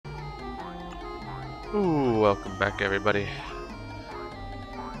Ooh, welcome back everybody.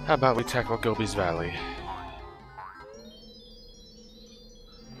 How about we tackle Gobi's Valley?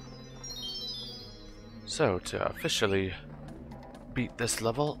 So, to officially beat this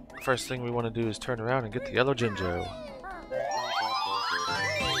level, first thing we want to do is turn around and get the yellow Jinjo.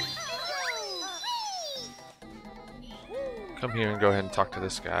 Come here and go ahead and talk to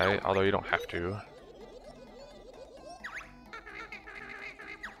this guy, although you don't have to.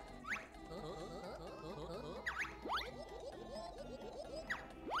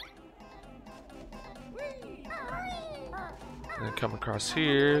 And then come across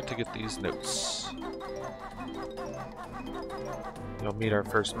here to get these notes. You'll meet our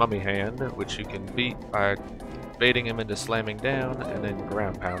first mummy hand, which you can beat by baiting him into slamming down and then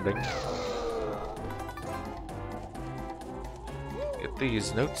ground pounding. Get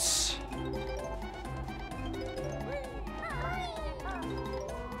these notes.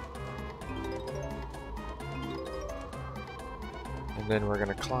 And then we're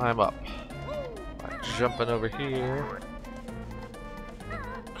gonna climb up by jumping over here.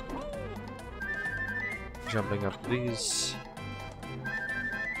 Jumping up these.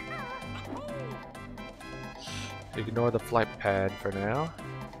 Ignore the flight pad for now.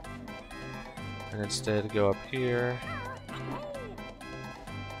 And instead go up here.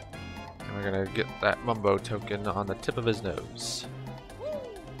 And we're gonna get that Mumbo token on the tip of his nose.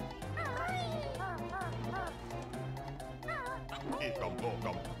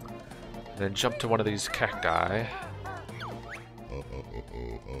 And then jump to one of these cacti.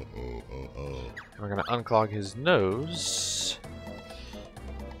 We're gonna unclog his nose.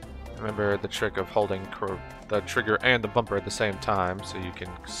 Remember the trick of holding the trigger and the bumper at the same time so you can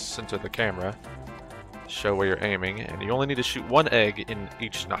center the camera, show where you're aiming, and you only need to shoot one egg in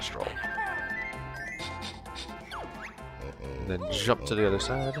each nostril. And then jump to the other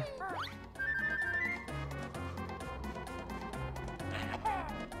side.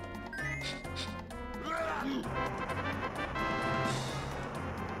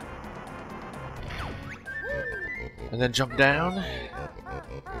 And then jump down.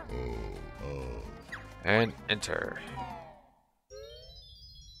 And enter.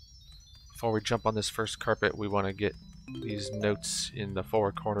 Before we jump on this first carpet, we want to get these notes in the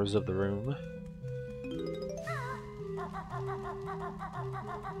four corners of the room.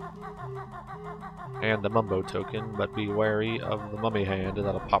 And the Mumbo token, but be wary of the mummy hand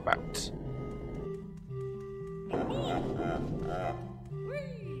that'll pop out.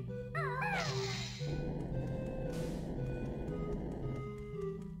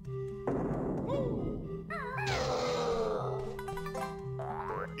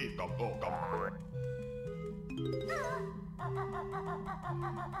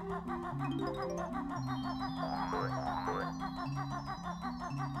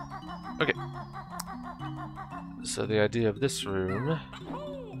 Okay. So the idea of this room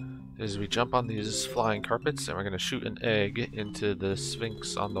is we jump on these flying carpets and we're going to shoot an egg into the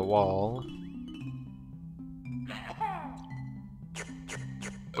Sphinx on the wall,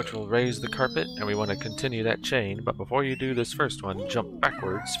 which will raise the carpet, and we want to continue that chain. But before you do this first one, jump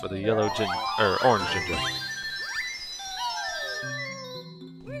backwards for the yellow orange Jinjo.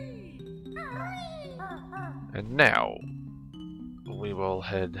 And now we will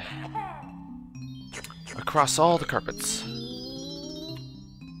head across all the carpets.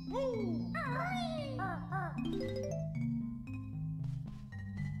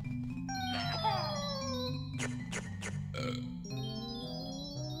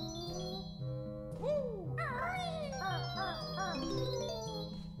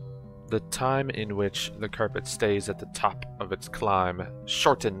 The time in which the carpet stays at the top of its climb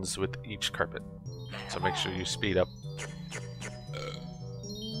shortens with each carpet, so make sure you speed up.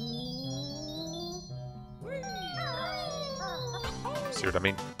 See what I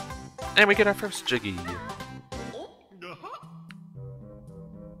mean? And we get our first Jiggy.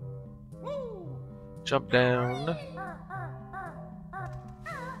 Jump down.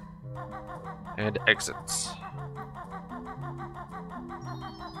 And exits.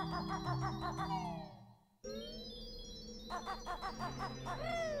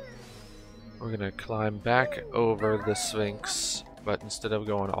 We're gonna climb back over the Sphinx, but instead of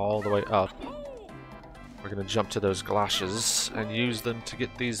going all the way up, we're gonna jump to those galoshes and use them to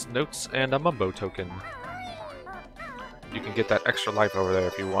get these notes and a Mumbo token. You can get that extra life over there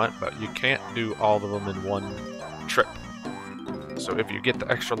if you want, but you can't do all of them in one trip. So if you get the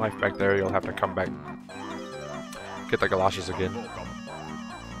extra life back there, you'll have to come back, get the galoshes again.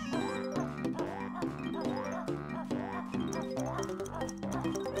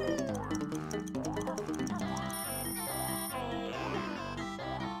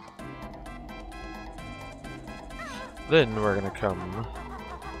 Then we're gonna come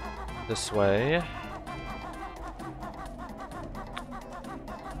this way.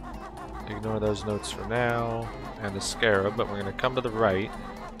 Ignore those notes for now, and the scarab, but we're gonna come to the right,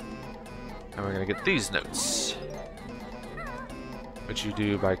 and we're gonna get these notes. Which you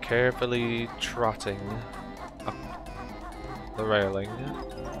do by carefully trotting up the railing.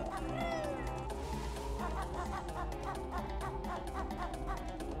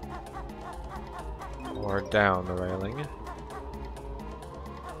 Or down the railing.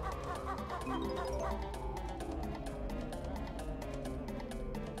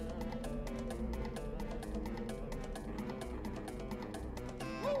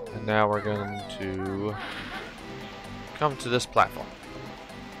 And now we're going to come to this platform.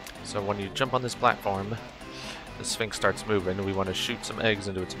 So when you jump on this platform, the Sphinx starts moving. We want to shoot some eggs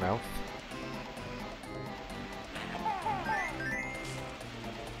into its mouth.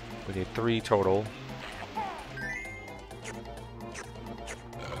 We need 3 total.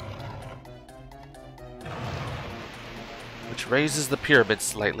 Which raises the pyramid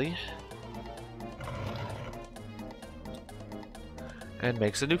slightly. And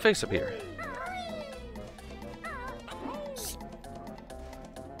makes a new face appear.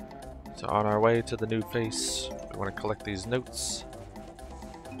 So on our way to the new face, we want to collect these notes.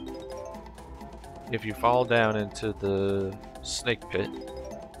 If you fall down into the snake pit,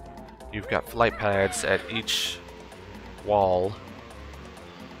 you've got flight pads at each wall.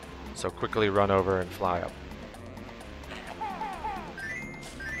 So quickly run over and fly up.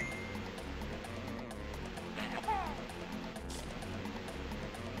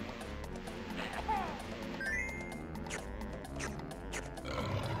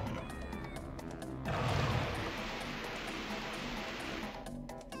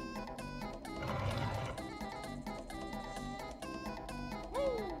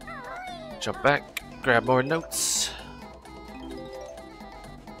 Jump back, grab more notes.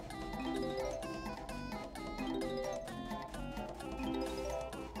 And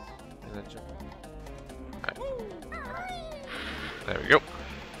then jump. Alright. There we go.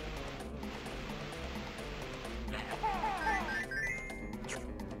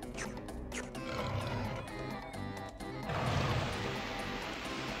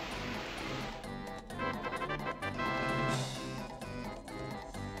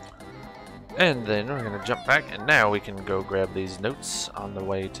 And then we're going to jump back, and now we can go grab these notes on the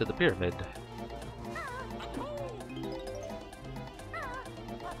way to the pyramid.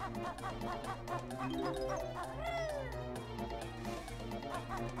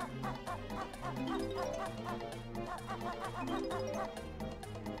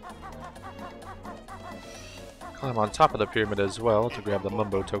 Climb on top of the pyramid as well to grab the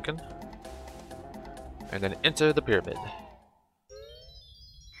Mumbo token. And then enter the pyramid.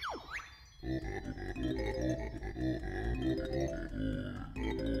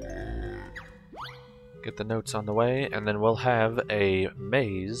 Get the notes on the way, and then we'll have a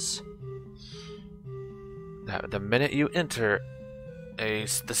maze. The minute you enter,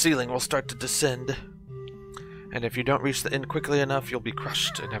 the ceiling will start to descend. And if you don't reach the end quickly enough, you'll be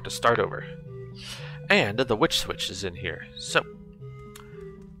crushed and have to start over. And the witch switch is in here. So,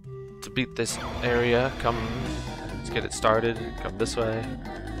 to beat this area, let's get it started. Come this way.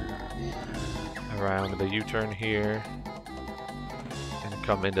 Around the U-turn here. And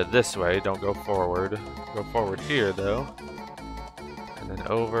come into this way. Don't go forward. Go forward here, though. And then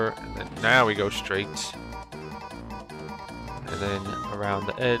over. And then now we go straight. And then around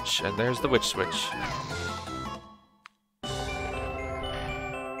the edge. And there's the witch switch.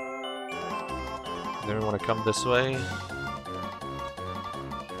 And then we want to come this way.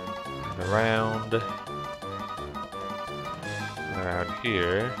 And around. And around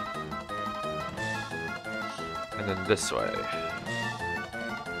here. And then this way.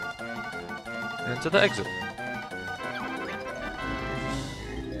 And to the exit.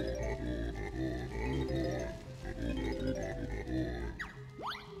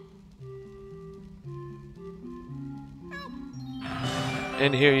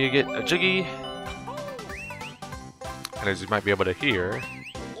 In here you get a Jiggy. And as you might be able to hear,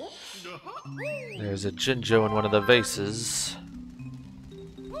 there's a Jinjo in one of the vases.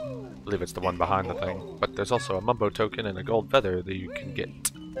 I believe it's the one behind the thing. But there's also a Mumbo token and a gold feather that you can get.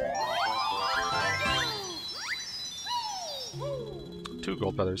 2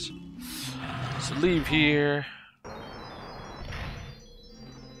 gold feathers. So leave here.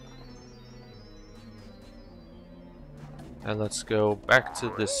 And let's go back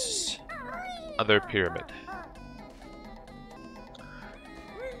to this other pyramid.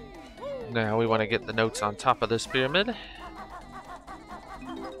 Now we want to get the notes on top of this pyramid.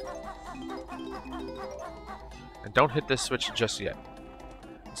 And don't hit this switch just yet.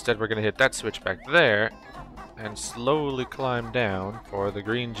 Instead, we're going to hit that switch back there and slowly climb down for the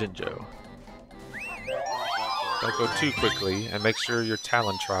green Jinjo. Don't go too quickly, and make sure you're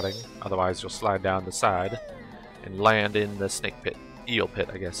talon trotting, otherwise you'll slide down the side and land in the snake pit. Eel pit,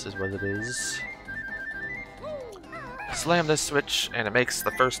 I guess is what it is. Slam this switch, and it makes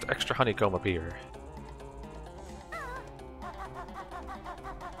the first extra honeycomb appear.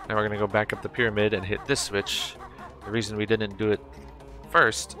 Now we're going to go back up the pyramid and hit this switch. The reason we didn't do it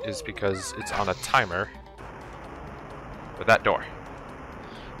first is because it's on a timer for that door.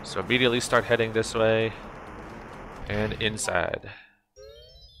 So immediately start heading this way and inside.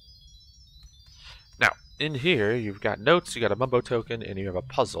 Now, in here you've got notes, you got a mumbo token, and you have a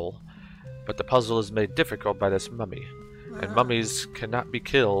puzzle. But the puzzle is made difficult by this mummy. And mummies cannot be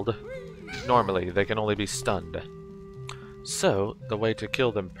killed normally, they can only be stunned. So, the way to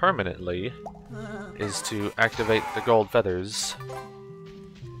kill them permanently is to activate the gold feathers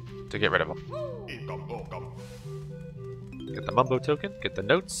to get rid of them. Get the mumbo token, get the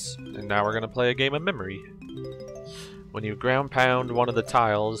notes, and now we're going to play a game of memory. When you ground pound one of the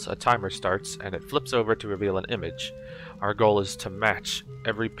tiles, a timer starts and it flips over to reveal an image. Our goal is to match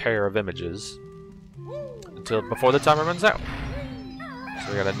every pair of images until before the timer runs out.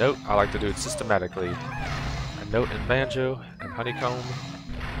 So we got a note. I like to do it systematically. A note and banjo, and honeycomb,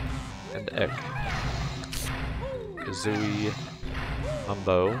 and egg. Kazooie,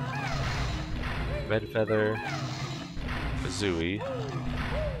 mumbo, red feather, Kazooie.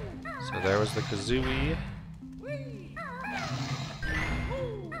 So there was the Kazooie.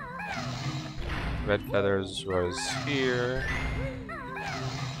 Red feathers was here.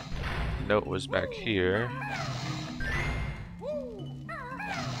 Note was back here.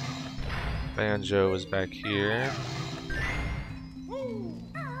 Banjo was back here.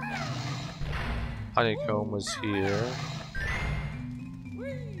 Honeycomb was here.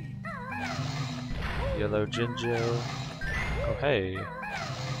 Yellow Jinjo. Oh hey.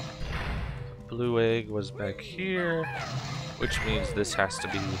 Blue egg was back here, which means this has to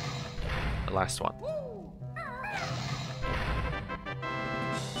be the last one.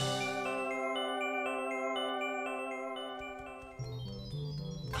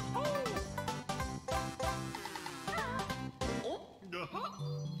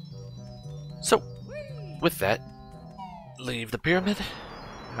 So, with that, leave the pyramid.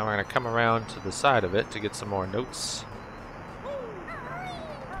 Now we're going to come around to the side of it to get some more notes.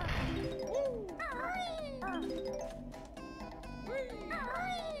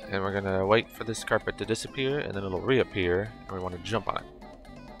 And we're going to wait for this carpet to disappear, and then it'll reappear, and we want to jump on it.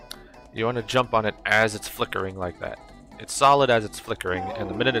 You want to jump on it as it's flickering like that. It's solid as it's flickering, and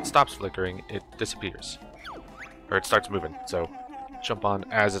the minute it stops flickering, it disappears. Or it starts moving, so jump on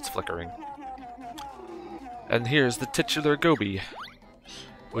as it's flickering. And here's the titular Gobi,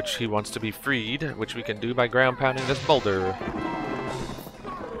 which he wants to be freed, which we can do by ground pounding this boulder.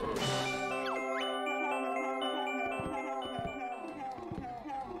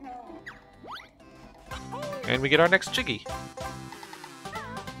 And we get our next Jiggy.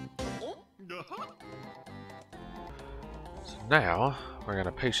 So now, we're going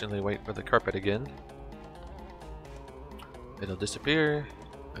to patiently wait for the carpet again. It'll disappear,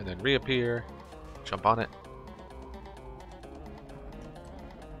 and then reappear. Jump on it.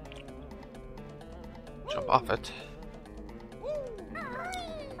 Jump off it.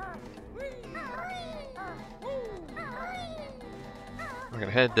 We're going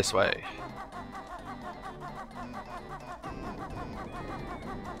to head this way.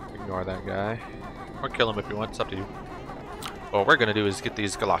 Ignore that guy. Or kill him if you want, it's up to you. What we're gonna do is get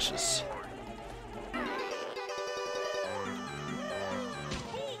these galoshes.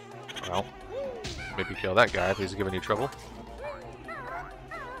 Well, maybe kill that guy if he's giving you trouble.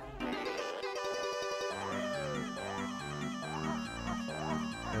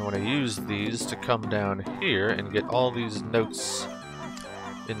 I want to use these to come down here and get all these notes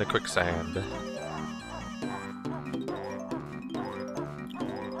in the quicksand.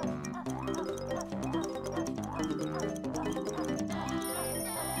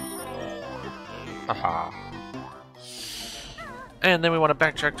 Haha. And then we want to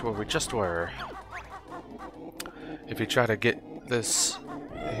backtrack to where we just were. If you try to get this,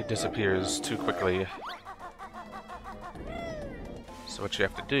 he disappears too quickly. So what you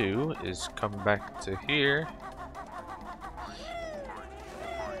have to do is come back to here.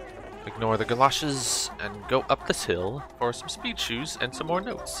 Ignore the galoshes and go up this hill for some speed shoes and some more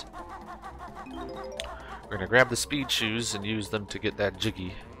notes. We're going to grab the speed shoes and use them to get that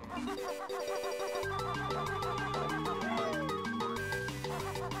Jiggy.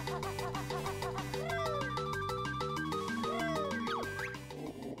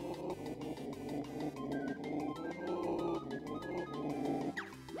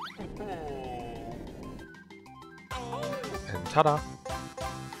 And ta-da!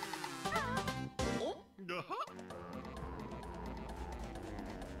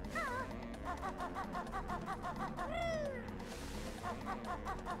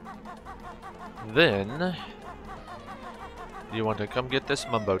 Then you want to come get this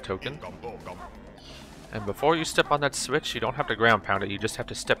Mumbo token. And before you step on that switch, you don't have to ground pound it, you just have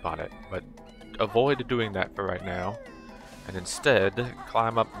to step on it. But avoid doing that for right now. And instead,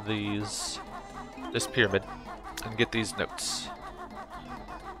 climb up this pyramid and get these notes.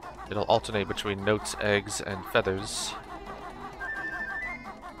 It'll alternate between notes, eggs, and feathers.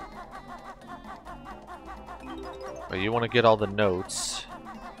 But you want to get all the notes.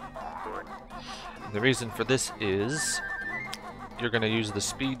 And the reason for this is you're going to use the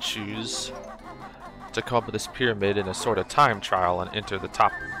speed shoes to come up this pyramid in a sort of time trial and enter the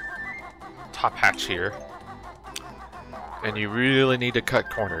top hatch here. And you really need to cut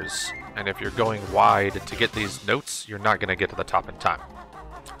corners. And if you're going wide to get these notes, you're not going to get to the top in time.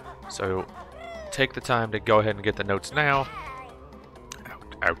 So take the time to go ahead and get the notes now.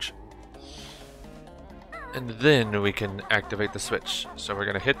 Ouch. And then we can activate the switch. So we're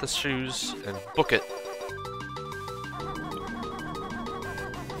going to hit the shoes and book it.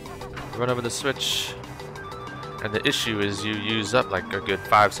 Run over the switch. And the issue is you use up like a good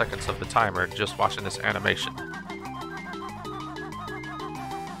 5 seconds of the timer just watching this animation.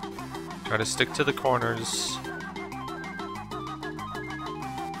 Try to stick to the corners.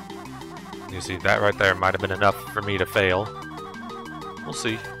 You see, that right there might have been enough for me to fail. We'll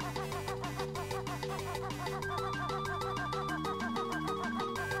see.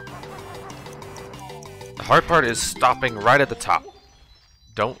 The hard part is stopping right at the top.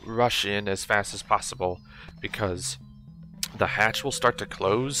 Don't rush in as fast as possible, because the hatch will start to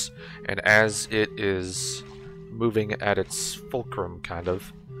close, and as it is moving at its fulcrum, kind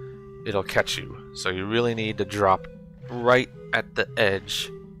of, it'll catch you. So you really need to drop right at the edge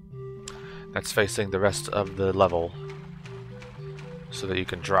that's facing the rest of the level so that you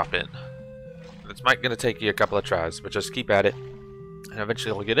can drop in. It's might gonna take you a couple of tries, but just keep at it, and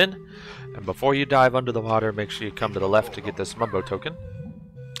eventually you'll get in. And before you dive under the water, make sure you come to the left to get this Mumbo token.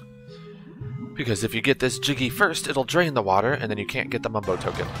 Because if you get this Jiggy first, it'll drain the water, and then you can't get the Mumbo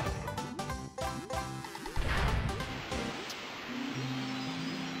token.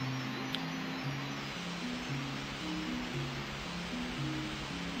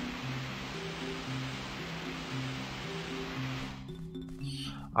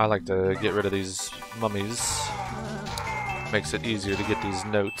 I like to get rid of these mummies. Makes it easier to get these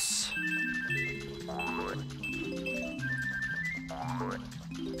notes.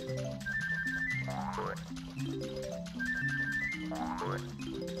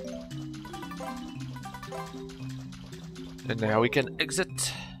 And now we can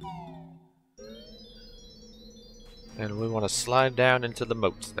exit. And we want to slide down into the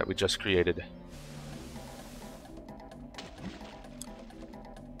moat that we just created.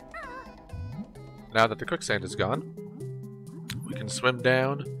 Now that the quicksand is gone, we can swim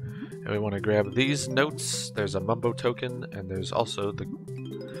down, and we want to grab these notes. There's a Mumbo token, and there's also the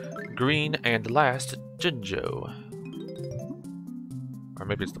green and last Jinjo. Or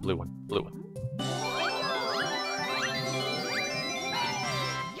maybe it's the blue one. Blue one.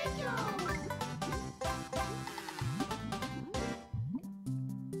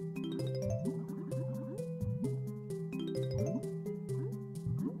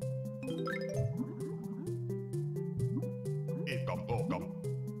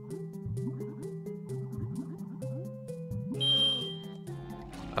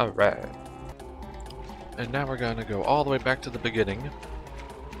 Alright. And now we're going to go all the way back to the beginning.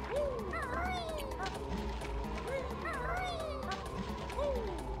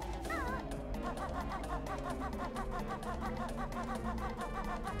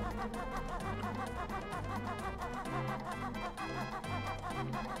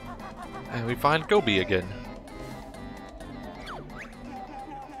 And we find Gobi again.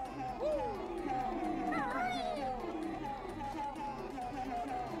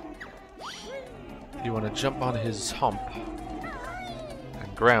 You want to jump on his hump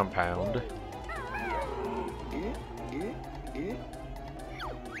and ground pound.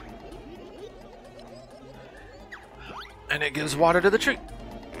 And it gives water to the tree.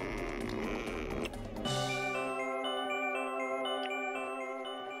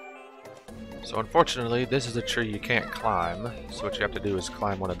 So unfortunately, this is a tree you can't climb. So what you have to do is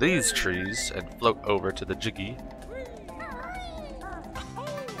climb one of these trees and float over to the Jiggy.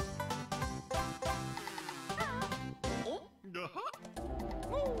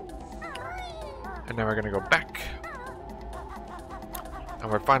 And now we're going to go back.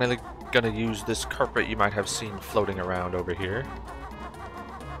 And we're finally gonna use this carpet you might have seen floating around over here.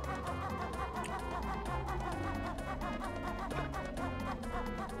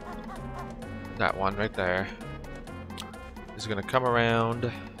 That one right there is gonna come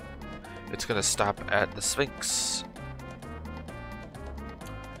around. It's gonna stop at the Sphinx.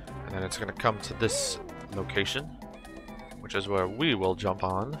 And then it's gonna come to this location, which is where we will jump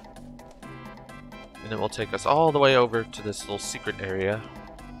on. And it will take us all the way over to this little secret area.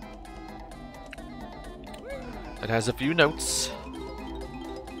 It has a few notes.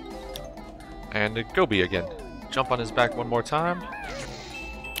 And Gobi again. Jump on his back one more time,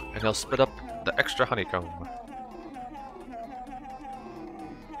 and he'll spit up the extra honeycomb.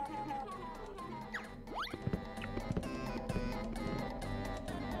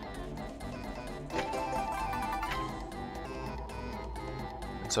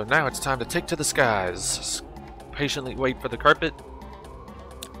 And so now it's time to take to the skies. Patiently wait for the carpet,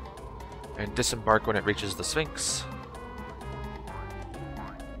 and disembark when it reaches the Sphinx.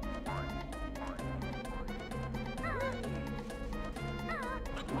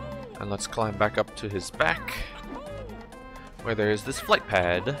 And let's climb back up to his back, where there is this flight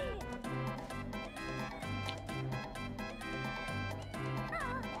pad.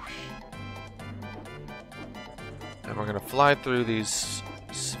 And we're gonna fly through these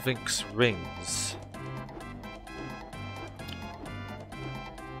Sphinx rings.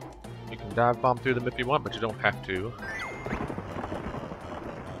 You can dive bomb through them if you want, but you don't have to.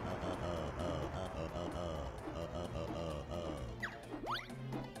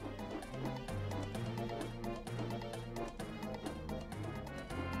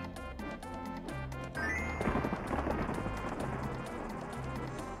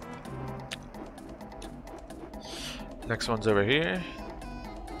 Next one's over here.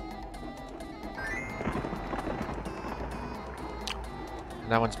 And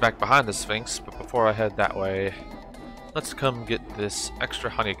that one's back behind the Sphinx, but before I head that way, let's come get this extra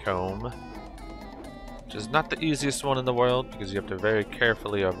honeycomb, which is not the easiest one in the world because you have to very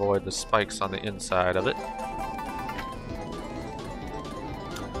carefully avoid the spikes on the inside of it.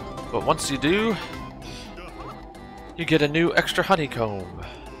 But once you do, you get a new extra honeycomb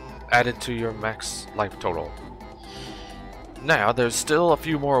added to your max life total. Now, there's still a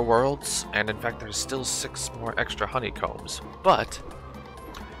few more worlds, and in fact there's still 6 more extra honeycombs, but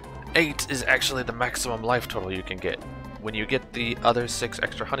 8 is actually the maximum life total you can get. When you get the other 6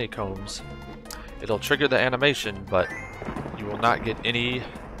 extra honeycombs, it'll trigger the animation, but you will not get any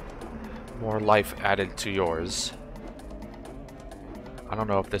more life added to yours. I don't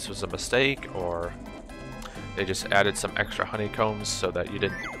know if this was a mistake, or they just added some extra honeycombs so that you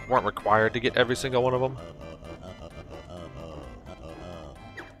weren't required to get every single one of them.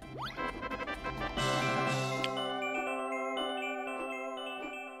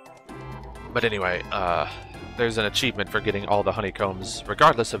 But anyway, there's an achievement for getting all the honeycombs,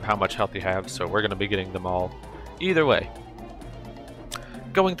 regardless of how much health you have, so we're going to be getting them all either way.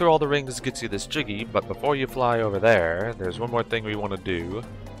 Going through all the rings gets you this Jiggy, but before you fly over there, there's one more thing we want to do,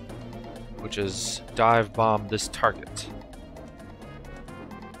 which is dive bomb this target.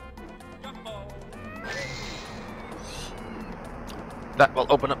 That will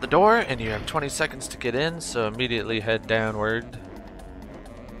open up the door, and you have 20 seconds to get in, so immediately head downward.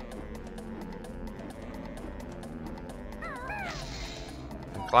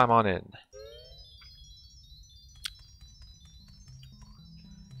 Climb on in.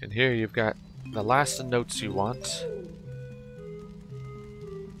 And here you've got the last notes you want.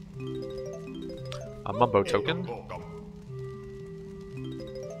 A Mumbo token.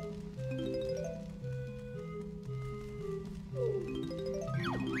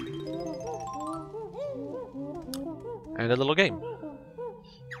 And a little game.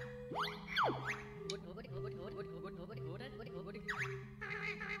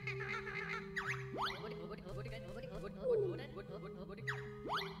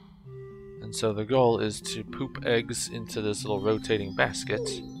 And so the goal is to poop eggs into this little rotating basket,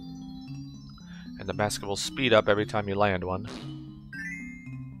 and the basket will speed up every time you land one.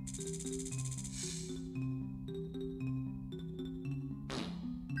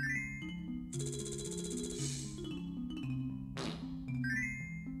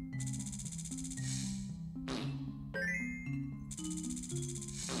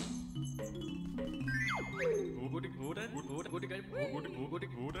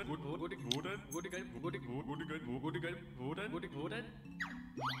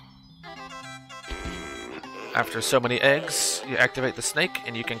 After so many eggs, you activate the snake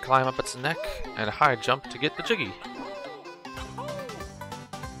and you can climb up its neck and high jump to get the Jiggy.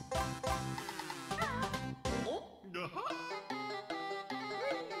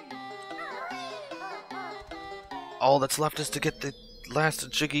 all that's left is to get the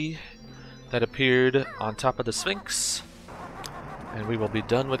last Jiggy that appeared on top of the Sphinx, and we will be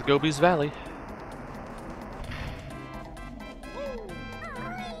done with Gobi's Valley.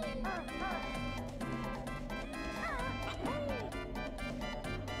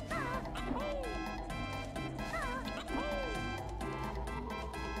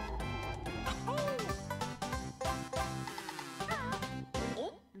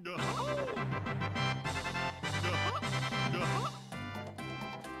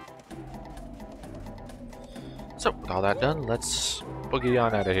 So, with all that done, let's boogie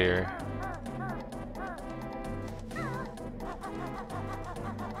on out of here.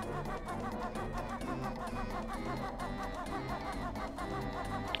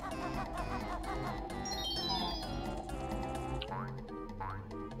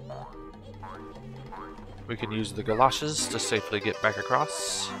 We can use the galoshes to safely get back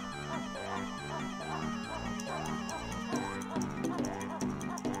across.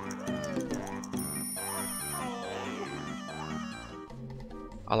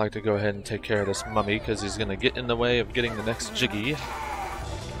 I like to go ahead and take care of this mummy because he's going to get in the way of getting the next Jiggy.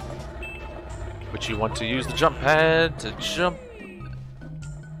 But you want to use the jump pad to jump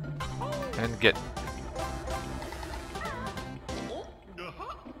and get.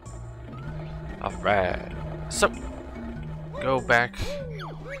 Alright, so go back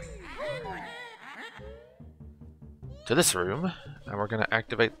to this room and we're going to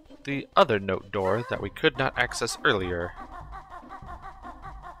activate the other note door that we could not access earlier.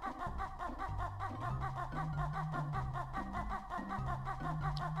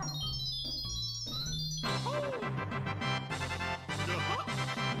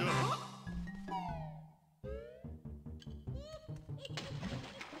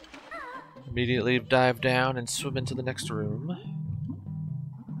 Immediately dive down and swim into the next room.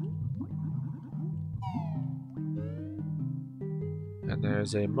 And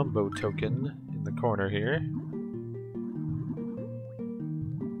there's a Mumbo token in the corner here.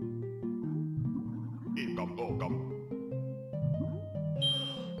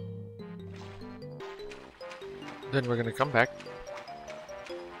 Then we're gonna come back.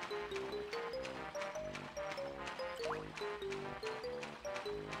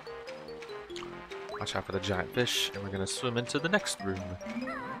 Watch out for the giant fish, and we're gonna swim into the next room.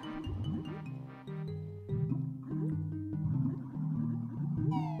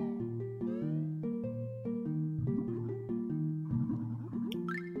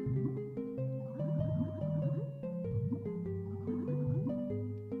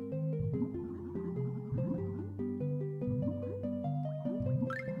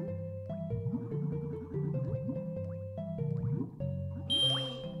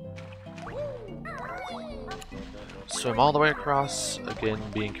 Swim all the way across, again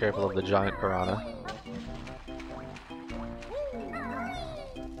being careful of the giant piranha.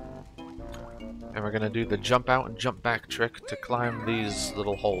 And we're gonna do the jump out and jump back trick to climb these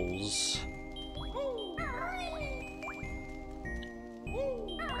little holes.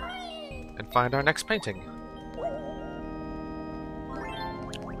 And find our next painting.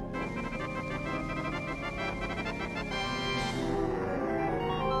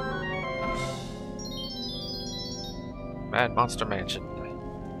 Mad Monster Mansion.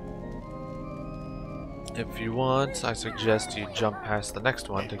 If you want, I suggest you jump past the next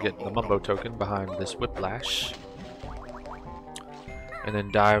one to get the Mumbo token behind this whiplash. And then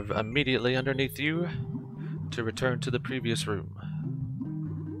dive immediately underneath you to return to the previous room.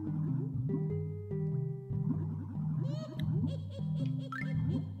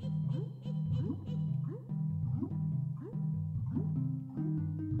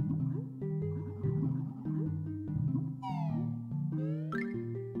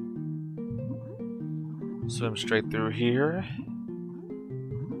 Swim straight through here.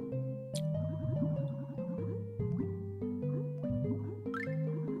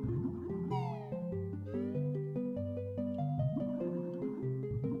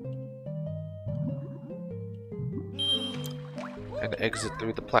 And exit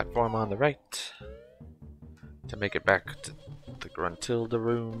through the platform on the right to make it back to the Gruntilda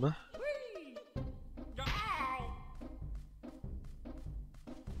room.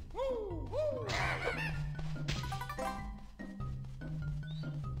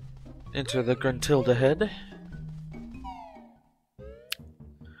 Enter the Gruntilda head.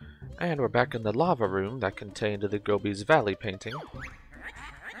 And we're back in the lava room that contained the Gobi's Valley painting,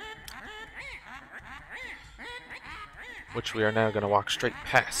 which we are now going to walk straight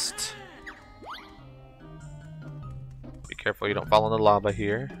past. Be careful you don't fall in the lava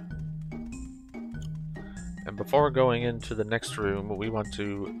here. And before going into the next room, we want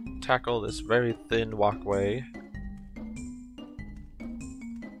to tackle this very thin walkway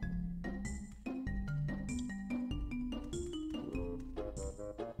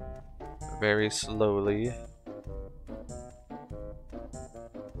very slowly.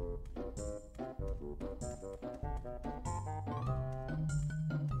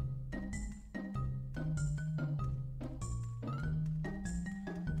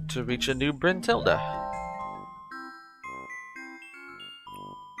 To reach a new Brintilda.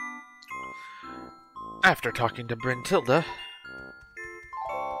 After talking to Brintilda,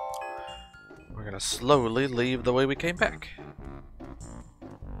 we're gonna slowly leave the way we came back.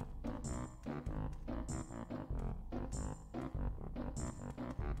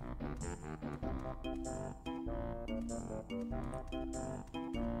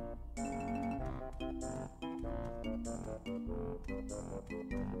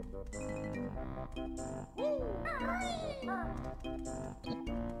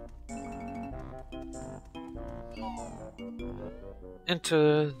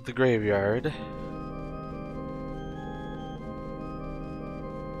 Into the graveyard.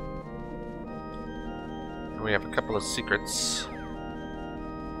 And we have a couple of secrets.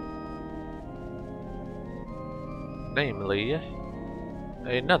 Namely,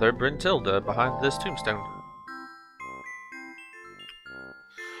 another Brintilda behind this tombstone.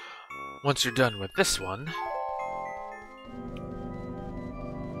 Once you're done with this one,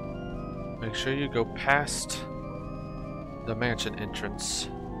 make sure you go past the mansion entrance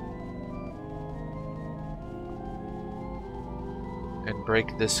and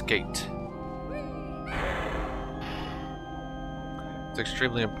break this gate. It's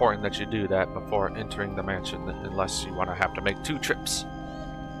extremely important that you do that before entering the mansion, unless you want to have to make 2 trips.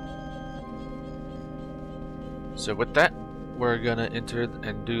 So with that, we're gonna enter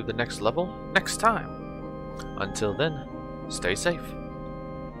and do the next level next time. Until then, stay safe.